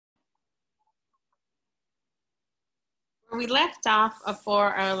Where we left off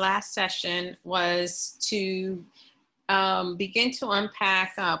for our last session was to begin to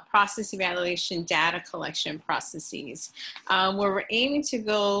unpack process evaluation data collection processes. Where we're aiming to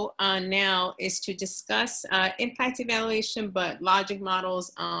go now is to discuss impact evaluation, but logic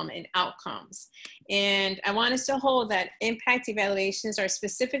models and outcomes. And I want us to hold that impact evaluations are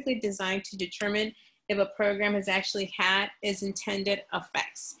specifically designed to determine if a program has actually had its intended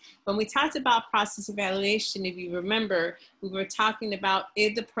effects. When we talked about process evaluation, if you remember, we were talking about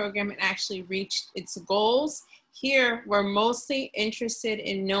if the program had actually reached its goals. Here, we're mostly interested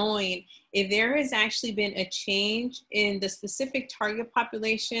in knowing if there has actually been a change in the specific target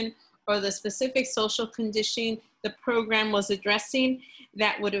population or the specific social condition the program was addressing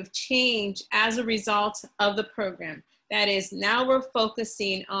that would have changed as a result of the program. That is, now we're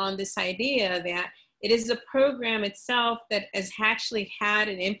focusing on this idea that it is the program itself that has actually had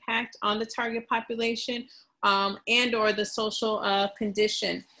an impact on the target population and or the social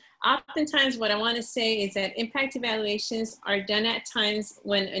condition. Oftentimes what I want to say is that impact evaluations are done at times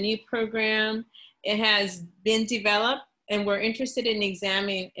when a new program it has been developed and we're interested in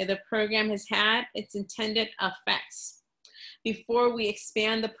examining if the program has had its intended effects before we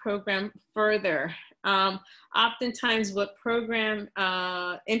expand the program further. Oftentimes what program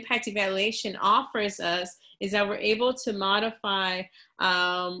impact evaluation offers us is that we're able to modify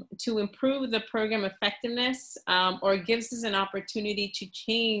to improve the program effectiveness or gives us an opportunity to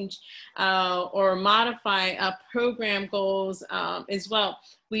change or modify program goals as well.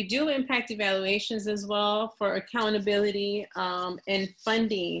 We do impact evaluations as well for accountability and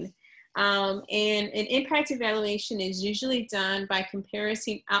funding. And an impact evaluation is usually done by comparing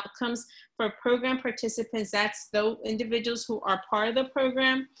outcomes for program participants, that's those individuals who are part of the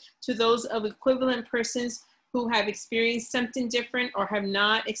program, to those of equivalent persons who have experienced something different or have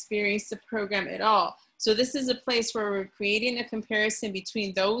not experienced the program at all. So this is a place where we're creating a comparison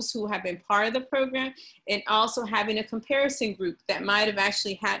between those who have been part of the program and also having a comparison group that might have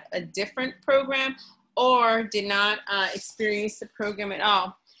actually had a different program or did not experience the program at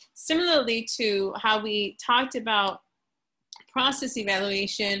all. Similarly to how we talked about process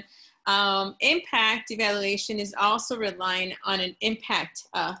evaluation, impact evaluation is also relying on an impact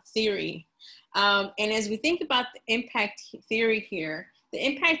theory. And as we think about the impact theory here, the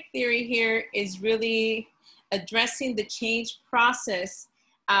impact theory here is really addressing the change process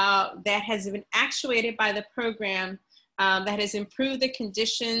that has been actuated by the program that has improved the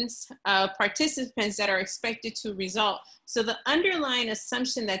conditions of participants that are expected to result. So the underlying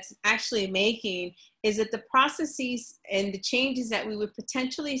assumption that's actually making is that the processes and the changes that we would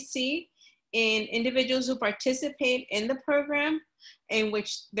potentially see in individuals who participate in the program, in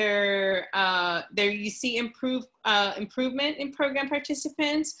which you see improvement in program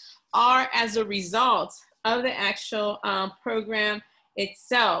participants, are as a result of the actual program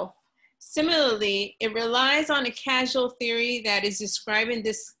itself. Similarly, it relies on a causal theory that is describing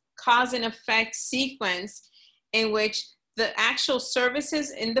this cause and effect sequence in which the actual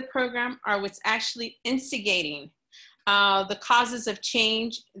services in the program are what's actually instigating the causes of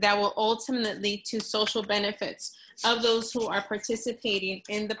change that will ultimately lead to social benefits of those who are participating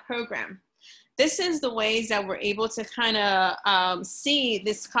in the program. This is the ways that we're able to kind of see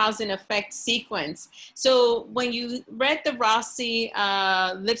this cause and effect sequence. So when you read the Rossi,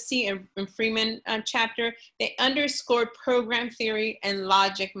 Lipsey, and Freeman chapter, they underscored program theory and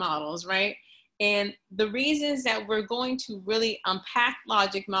logic models, right? And the reasons that we're going to really unpack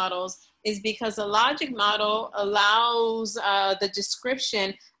logic models is because a logic model allows the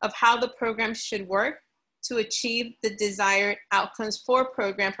description of how the program should work to achieve the desired outcomes for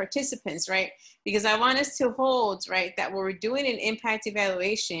program participants, right? Because I want us to hold, right, that when we're doing an impact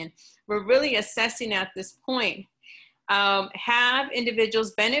evaluation, we're really assessing at this point, have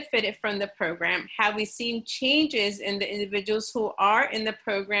individuals benefited from the program? Have we seen changes in the individuals who are in the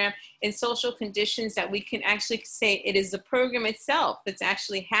program in social conditions that we can actually say it is the program itself that's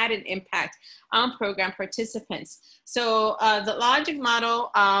actually had an impact on program participants? So the logic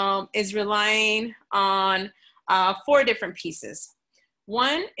model is relying on 4 different pieces.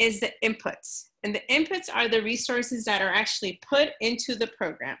 One is the inputs. And the inputs are the resources that are actually put into the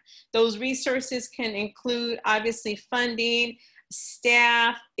program. Those resources can include, obviously, funding,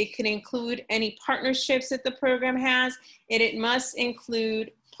 staff. It can include any partnerships that the program has, and it must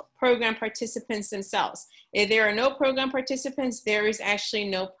include program participants themselves. If there are no program participants, there is actually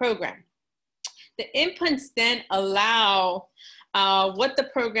no program. The inputs then allow what the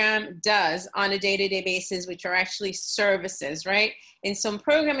program does on a day-to-day basis, which are actually services, right? In some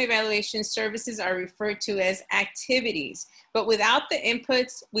program evaluation, services are referred to as activities, but without the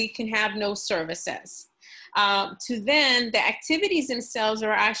inputs, we can have no services. to then the activities themselves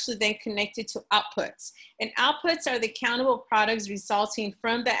are actually then connected to outputs. And outputs are the countable products resulting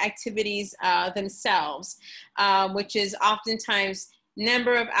from the activities themselves, which is oftentimes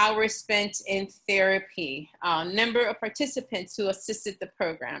number of hours spent in therapy, number of participants who assisted the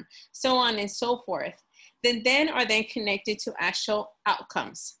program, so on and so forth. Then are then connected to actual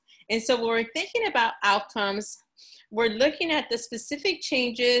outcomes. And so when we're thinking about outcomes, we're looking at the specific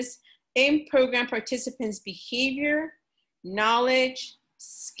changes in program participants' behavior, knowledge,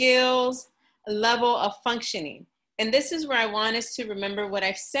 skills, level of functioning. And this is where I want us to remember what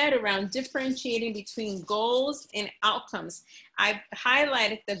I've said around differentiating between goals and outcomes. I've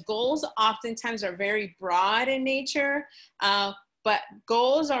highlighted that goals oftentimes are very broad in nature, but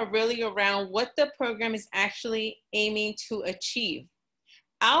goals are really around what the program is actually aiming to achieve.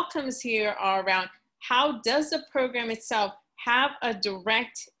 Outcomes here are around how does the program itself have a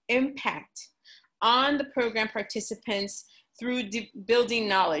direct impact on the program participants through building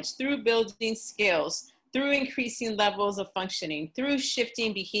knowledge, through building skills, through increasing levels of functioning, through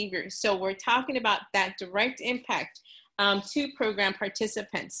shifting behavior. So we're talking about that direct impact to program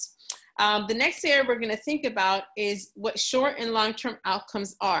participants. The next area we're gonna think about is what short and long-term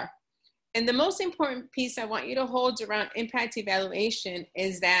outcomes are. And the most important piece I want you to hold around impact evaluation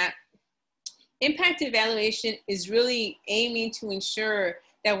is that impact evaluation is really aiming to ensure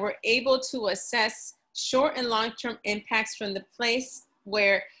that we're able to assess short and long-term impacts from the place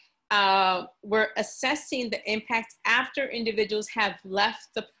where we're assessing the impact after individuals have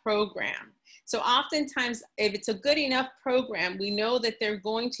left the program. So oftentimes, if it's a good enough program, we know that there are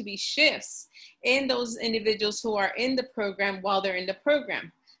going to be shifts in those individuals who are in the program while they're in the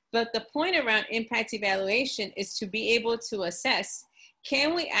program. But the point around impact evaluation is to be able to assess,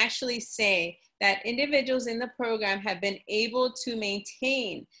 can we actually say that individuals in the program have been able to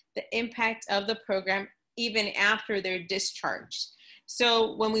maintain the impact of the program even after they're discharged?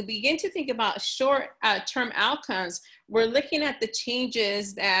 So when we begin to think about short-term outcomes, we're looking at the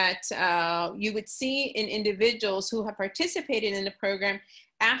changes that you would see in individuals who have participated in the program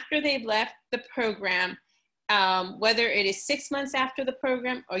after they've left the program, whether it is 6 months after the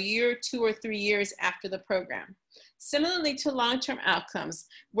program, or a year, 2 or 3 years after the program. Similarly to long-term outcomes,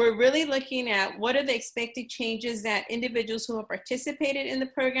 we're really looking at what are the expected changes that individuals who have participated in the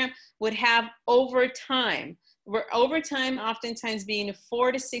program would have over time. Where over time oftentimes being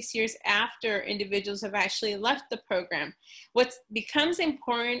 4 to 6 years after individuals have actually left the program. What becomes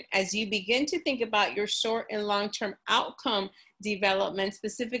important as you begin to think about your short and long-term outcome development,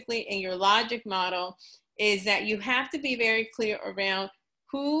 specifically in your logic model, is that you have to be very clear around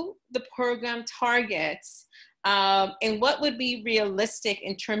who the program targets and what would be realistic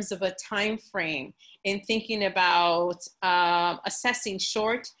in terms of a time frame in thinking about assessing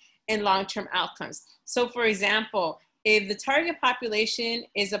short and long-term outcomes. So for example, if the target population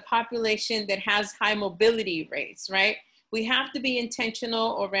is a population that has high mobility rates, right? We have to be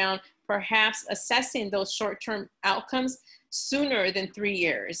intentional around perhaps assessing those short-term outcomes sooner than 3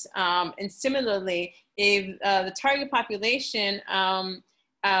 years. And similarly, if the target population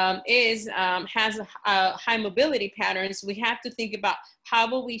has high mobility patterns, we have to think about how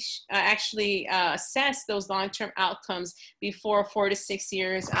will we actually assess those long-term outcomes before 4 to 6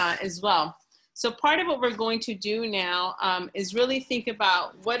 years as well. So part of what we're going to do now is really think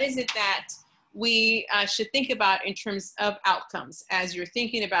about what is it that we should think about in terms of outcomes as you're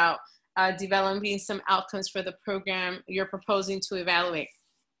thinking about developing some outcomes for the program you're proposing to evaluate.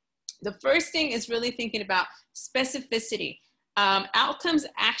 The first thing is really thinking about specificity. Outcomes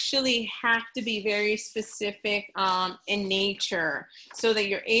actually have to be very specific in nature so that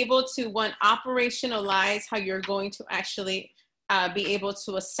you're able to, one, operationalize how you're going to actually be able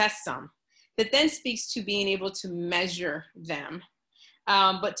to assess them. That then speaks to being able to measure them.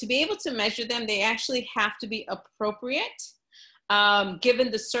 But to be able to measure them, they actually have to be appropriate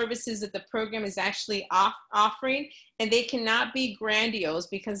given the services that the program is actually offering, and they cannot be grandiose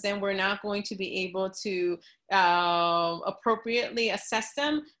because then we're not going to be able to appropriately assess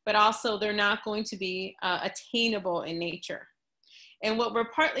them, but also they're not going to be attainable in nature. And what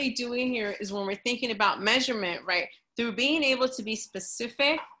we're partly doing here is when we're thinking about measurement, right, through being able to be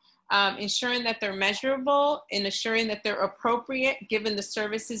specific, ensuring that they're measurable and ensuring that they're appropriate given the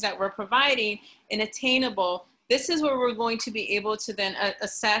services that we're providing and attainable, this is where we're going to be able to then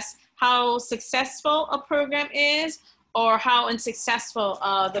assess how successful a program is or how unsuccessful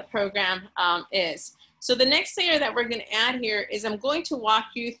the program is. So the next layer that we're going to add here is I'm going to walk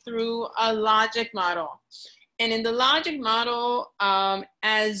you through a logic model. And in the logic model,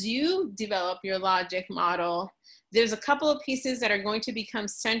 as you develop your logic model, there's a couple of pieces that are going to become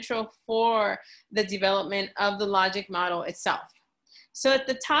central for the development of the logic model itself. So at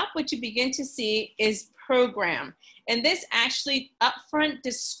the top, what you begin to see is program. And this actually upfront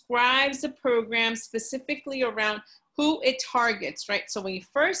describes the program specifically around who it targets, right? So when you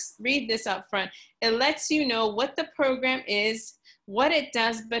first read this upfront, it lets you know what the program is, what it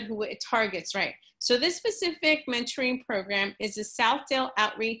does, but who it targets, right? So this specific mentoring program is the Southdale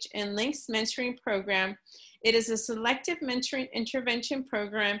Outreach and Links Mentoring Program. It is a selective mentoring intervention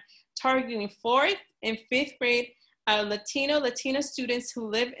program targeting 4th and 5th grade Latino students who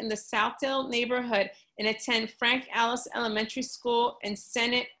live in the Southdale neighborhood and attend Frank Alice Elementary School and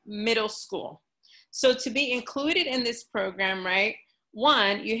Senate Middle School. So to be included in this program, right,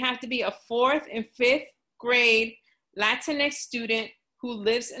 one, you have to be a 4th and 5th grade Latinx student who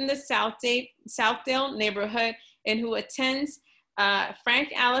lives in the Southdale neighborhood and who attends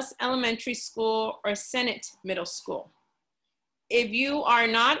Frank Alice Elementary School or Senate Middle School. If you are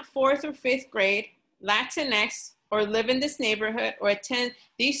not 4th or 5th grade, Latinx, or live in this neighborhood or attend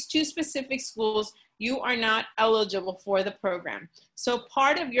these two specific schools, you are not eligible for the program. So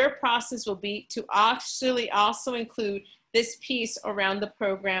part of your process will be to actually also include this piece around the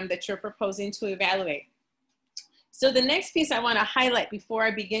program that you're proposing to evaluate. So the next piece I want to highlight before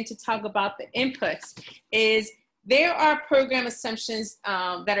I begin to talk about the inputs is there are program assumptions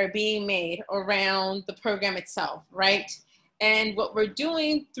that are being made around the program itself, right? And what we're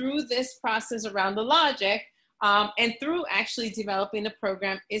doing through this process around the logic and through actually developing the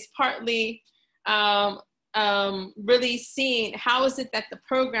program is partly really seeing how is it that the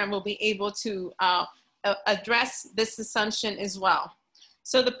program will be able to address this assumption as well.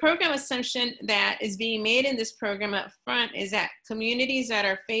 So the program assumption that is being made in this program up front is that communities that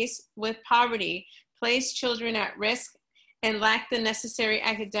are faced with poverty place children at risk and lack the necessary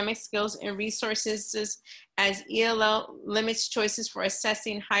academic skills and resources as ELL limits choices for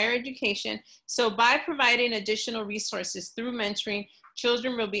assessing higher education. So by providing additional resources through mentoring,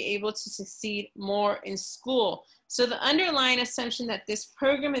 children will be able to succeed more in school. So the underlying assumption that this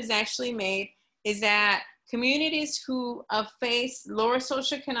program is actually made is that communities who face lower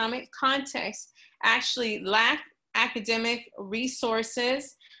socioeconomic contexts actually lack academic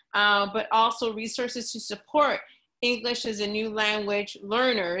resources, but also resources to support English as a new language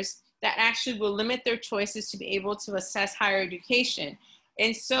learners that actually will limit their choices to be able to assess higher education.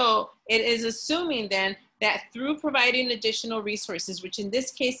 And so it is assuming then that through providing additional resources, which in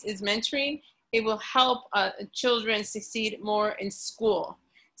this case is mentoring, it will help children succeed more in school.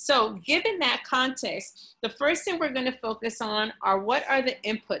 So given that context, the first thing we're going to focus on are what are the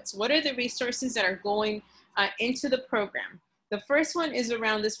inputs? What are the resources that are going into the program? The first one is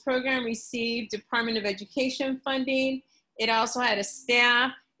around this program received Department of Education funding. It also had a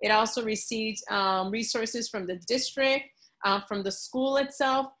staff. It also received resources from the district, from the school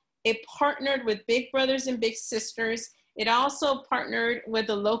itself. It partnered with Big Brothers and Big Sisters. It also partnered with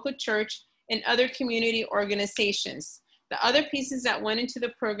the local church and other community organizations. The other pieces that went into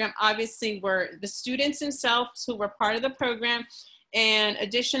the program obviously were the students themselves who were part of the program and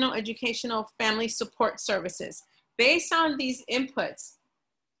additional educational family support services. Based on these inputs,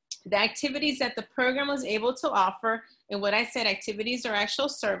 the activities that the program was able to offer, and what I said, activities are actual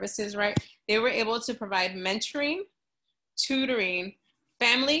services, right? They were able to provide mentoring, tutoring,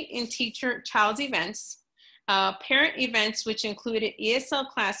 family and teacher child events, parent events, which included ESL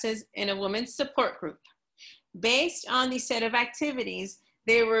classes and a women's support group. Based on these set of activities,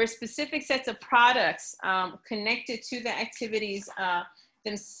 there were specific sets of products connected to the activities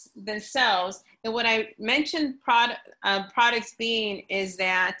themselves. And what I mentioned products being is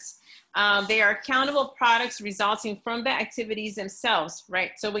that they are accountable products resulting from the activities themselves,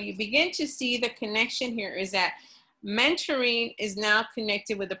 right? So what you begin to see the connection here is that mentoring is now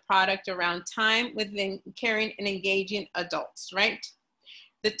connected with a product around time within caring and engaging adults, right?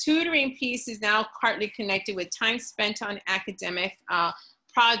 The tutoring piece is now partly connected with time spent on academic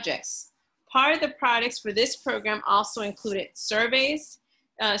projects. Part of the products for this program also included surveys,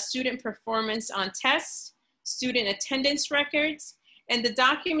 student performance on tests, student attendance records, and the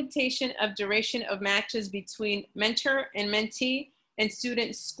documentation of duration of matches between mentor and mentee and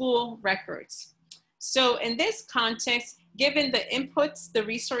student school records. So in this context, given the inputs, the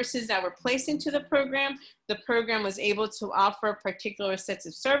resources that were placed into the program was able to offer particular sets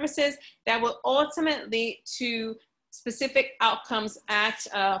of services that will ultimately lead to specific outcomes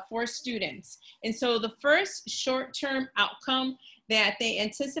for students. And so the first short-term outcome that they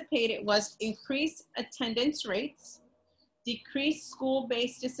anticipated was increased attendance rates, decreased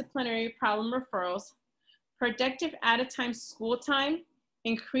school-based disciplinary problem referrals, productive out-of-time school time,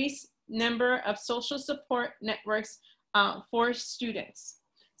 increased number of social support networks for students.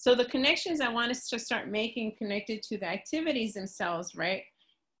 So the connections I want us to start making connected to the activities themselves, right,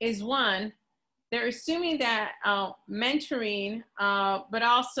 is one, they're assuming that mentoring, but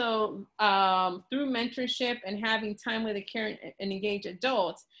also through mentorship and having time with a caring and engaged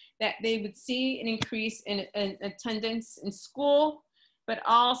adults, that they would see an increase in attendance in school, but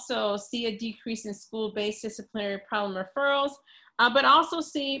also see a decrease in school-based disciplinary problem referrals, but also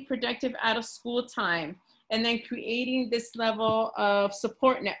see productive out-of-school time, and then creating this level of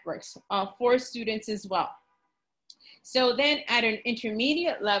support networks for students as well. So then at an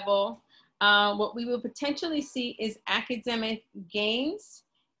intermediate level, what we will potentially see is academic gains,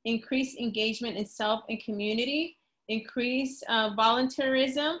 increased engagement in self and community, increased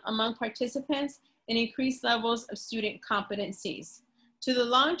volunteerism among participants, and increased levels of student competencies. To the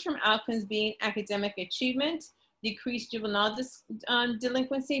long-term outcomes being academic achievement, decreased juvenile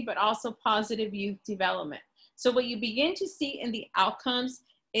delinquency, but also positive youth development. So what you begin to see in the outcomes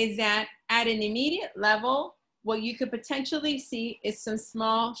is that at an immediate level, what you could potentially see is some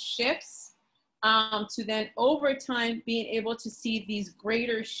small shifts to then over time being able to see these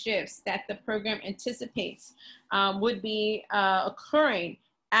greater shifts that the program anticipates would be occurring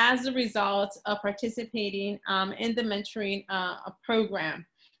as a result of participating in the mentoring program.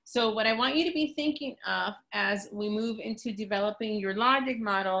 So what I want you to be thinking of as we move into developing your logic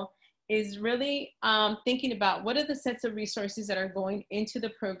model is really thinking about what are the sets of resources that are going into the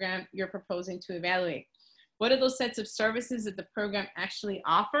program you're proposing to evaluate. What are those sets of services that the program actually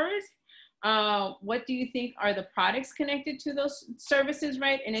offers? What do you think are the products connected to those services,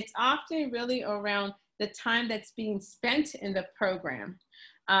 right? And it's often really around the time that's being spent in the program.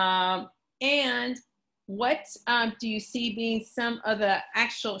 And what do you see being some of the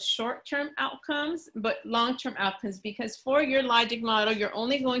actual short-term outcomes, but long-term outcomes? Because for your logic model, you're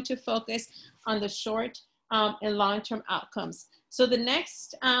only going to focus on the short and long-term outcomes. So the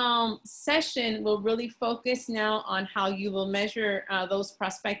next session will really focus now on how you will measure those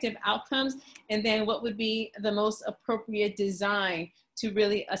prospective outcomes, and then what would be the most appropriate design to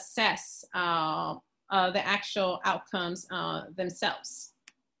really assess the actual outcomes themselves.